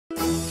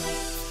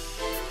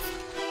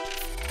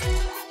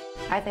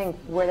I think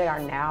where they are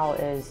now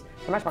is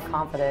they're much more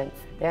confident.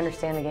 They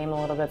understand the game a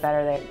little bit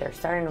better. They're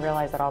starting to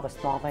realize that all the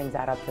small things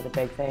add up to the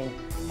big thing,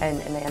 and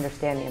they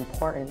understand the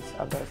importance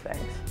of those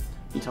things.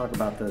 You talk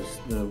about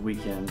the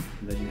weekend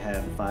that you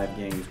had, the 5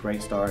 games,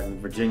 great start, and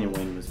the Virginia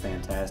win was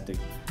fantastic.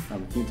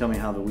 Can you tell me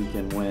how the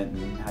weekend went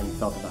and how you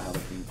felt about how the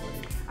team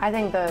played? I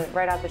think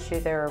right out the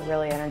chute they were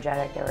really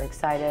energetic, they were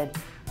excited.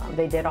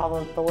 They did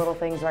all the little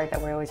things right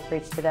that we always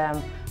preach to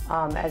them.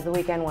 As the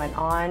weekend went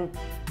on,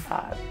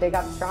 they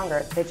got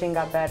stronger, pitching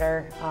got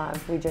better.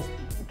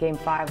 Game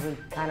 5 we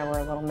kind of were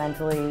a little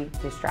mentally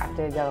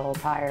distracted, got a little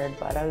tired,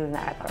 but other than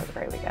that I thought it was a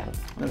great weekend.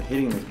 I know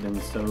hitting has been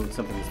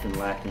something that's been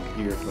lacking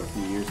here for a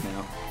few years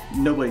now.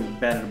 Nobody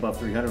batted above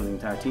 300 with the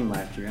entire team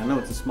last year. I know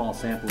it's a small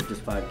sample of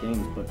just 5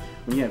 games, but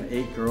when you have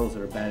 8 girls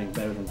that are batting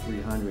better than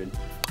 300,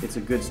 it's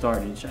a good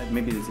start.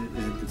 Maybe is it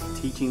the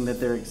teaching that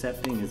they're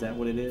accepting? Is that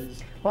what it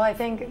is? Well, I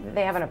think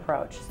they have an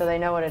approach, so they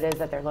know what it is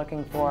that they're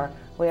looking for.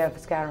 We have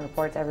scouting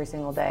reports every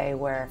single day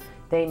where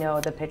they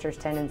know the pitcher's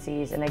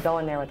tendencies and they go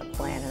in there with a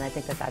plan, and I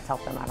think that that's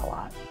helped them out a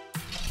lot.